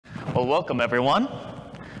Well, welcome everyone.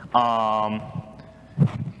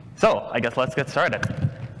 So I guess let's get started.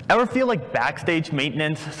 Ever feel like backstage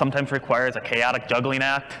maintenance sometimes requires a chaotic juggling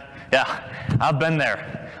act? Yeah, I've been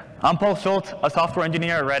there. I'm Schultz, a software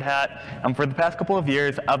engineer at Red Hat, and for the past couple of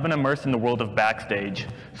years, I've been immersed in the world of Backstage,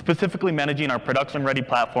 specifically managing our production-ready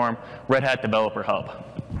platform, Red Hat Developer Hub.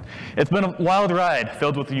 It's been a wild ride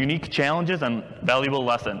filled with unique challenges and valuable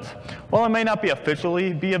lessons. While I may not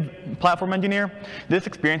officially be a platform engineer, this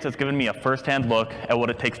experience has given me a first-hand look at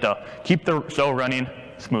what it takes to keep the show running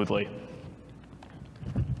smoothly.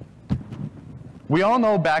 We all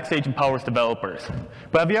know Backstage empowers developers,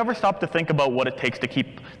 but have you ever stopped to think about what it takes to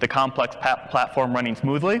keep the complex platform running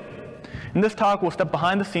smoothly? In this talk, we'll step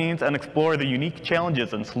behind the scenes and explore the unique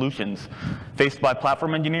challenges and solutions faced by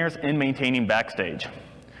platform engineers in maintaining Backstage.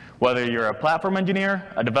 Whether you're a platform engineer,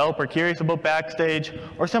 a developer curious about Backstage,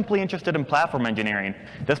 or simply interested in platform engineering,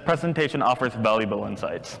 this presentation offers valuable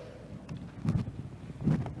insights.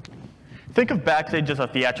 Think of Backstage as a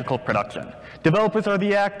theatrical production. Developers are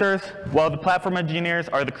the actors, while the platform engineers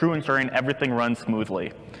are the crew ensuring everything runs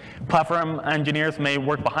smoothly. Platform engineers may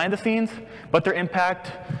work behind the scenes, but their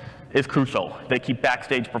impact is crucial. They keep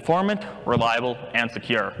Backstage performant, reliable, and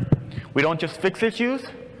secure. We don't just fix issues,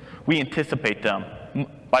 we anticipate them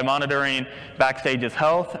by monitoring Backstage's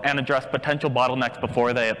health and address potential bottlenecks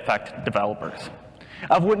before they affect developers.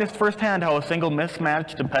 I've witnessed firsthand how a single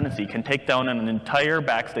mismatched dependency can take down an entire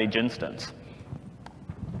Backstage instance.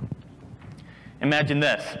 Imagine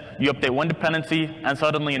this. You update one dependency, and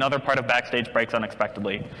suddenly another part of Backstage breaks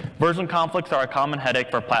unexpectedly. Version conflicts are a common headache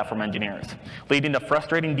for platform engineers, leading to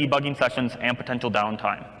frustrating debugging sessions and potential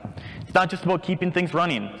downtime. It's not just about keeping things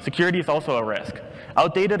running. Security is also a risk.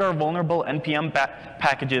 Outdated or vulnerable NPM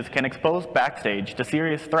packages can expose Backstage to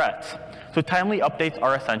serious threats, so timely updates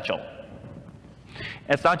are essential.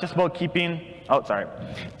 It's not just about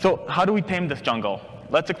So how do we tame this jungle?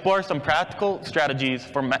 Let's explore some practical strategies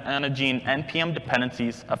for managing NPM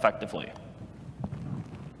dependencies effectively.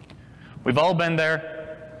 We've all been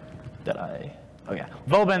there.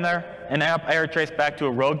 We've all been there. An app error traced back to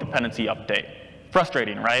a rogue dependency update.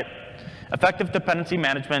 Frustrating, right? Effective dependency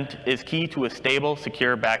management is key to a stable,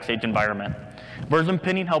 secure Backstage environment. Version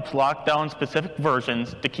pinning helps lock down specific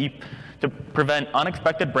versions to prevent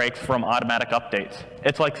unexpected breaks from automatic updates.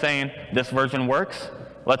 It's like saying, this version works,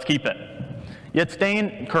 let's keep it. Yet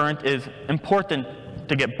staying current is important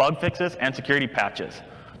to get bug fixes and security patches.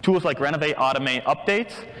 Tools like Renovate automate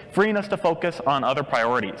updates, freeing us to focus on other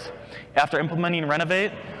priorities. After implementing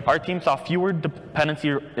Renovate, our team saw fewer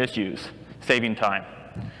dependency issues, saving time.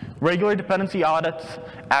 Regular dependency audits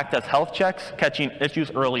act as health checks, catching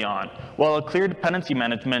issues early on, while a clear dependency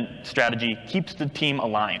management strategy keeps the team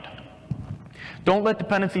aligned. Don't let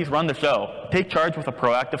dependencies run the show. Take charge with a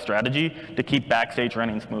proactive strategy to keep Backstage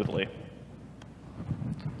running smoothly.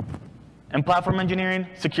 In platform engineering,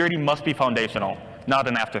 security must be foundational, not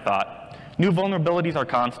an afterthought. New vulnerabilities are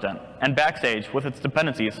constant, and Backstage, with its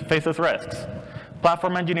dependencies, faces risks.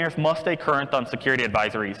 Platform engineers must stay current on security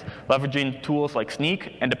advisories, leveraging tools like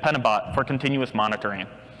Sneak and Dependabot for continuous monitoring.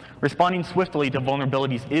 Responding swiftly to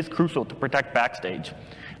vulnerabilities is crucial to protect Backstage.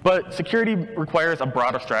 But security requires a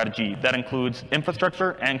broader strategy that includes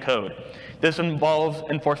infrastructure and code. This involves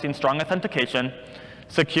enforcing strong authentication,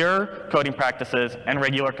 secure coding practices, and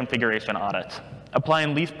regular configuration audits,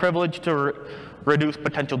 applying least privilege to reduce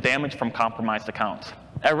potential damage from compromised accounts.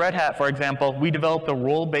 At Red Hat, for example, we developed a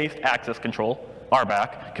role-based access control,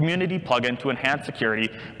 RBAC, community plugin to enhance security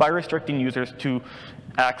by restricting users to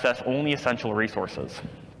access only essential resources.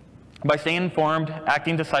 By staying informed,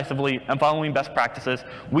 acting decisively, and following best practices,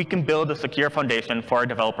 we can build a secure foundation for our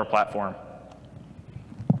developer platform.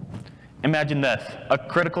 Imagine this. A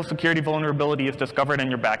critical security vulnerability is discovered in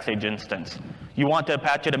your Backstage instance. You want to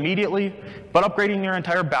patch it immediately, but upgrading your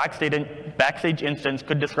entire Backstage instance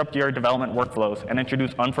could disrupt your development workflows and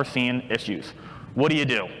introduce unforeseen issues. What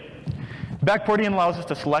do? Backporting allows us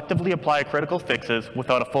to selectively apply critical fixes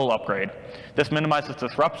without a full upgrade. This minimizes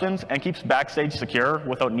disruptions and keeps Backstage secure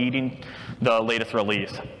without needing the latest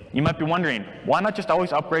release. You might be wondering, why not just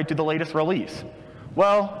always upgrade to the latest release?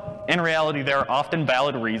 Well, in reality, there are often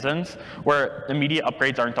valid reasons where immediate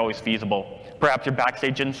upgrades aren't always feasible. Perhaps your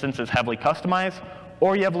Backstage instance is heavily customized,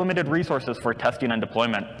 or you have limited resources for testing and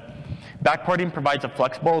deployment. Backporting provides a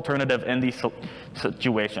flexible alternative in these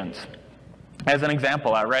situations. As an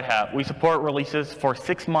example, at Red Hat, we support releases for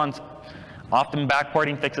 6 months, often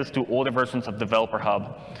backporting fixes to older versions of Developer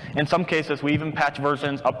Hub. In some cases, we even patch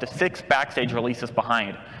versions up to 6 Backstage releases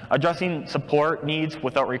behind, addressing support needs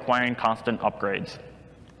without requiring constant upgrades.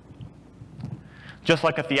 Just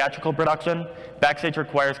like a theatrical production, Backstage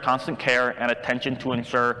requires constant care and attention to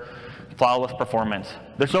ensure flawless performance.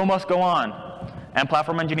 The show must go on, and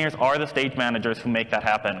platform engineers are the stage managers who make that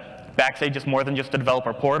happen. Backstage is more than just a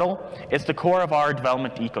developer portal. It's the core of our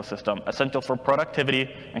development ecosystem, essential for productivity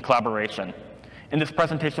and collaboration. In this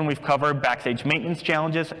presentation, we've covered Backstage maintenance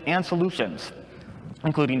challenges and solutions,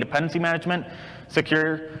 including dependency management,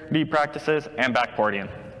 security practices, and backporting.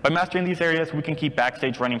 By mastering these areas, we can keep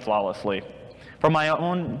Backstage running flawlessly. From my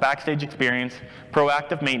own Backstage experience,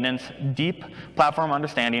 proactive maintenance, deep platform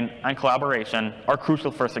understanding, and collaboration are crucial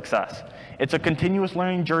for success. It's a continuous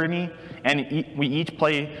learning journey, and we each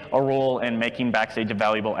play a role in making Backstage a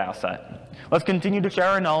valuable asset. Let's continue to share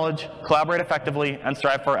our knowledge, collaborate effectively, and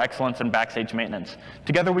strive for excellence in Backstage maintenance.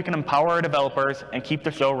 Together we can empower our developers and keep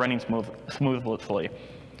the show running smoothly.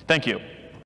 Thank you.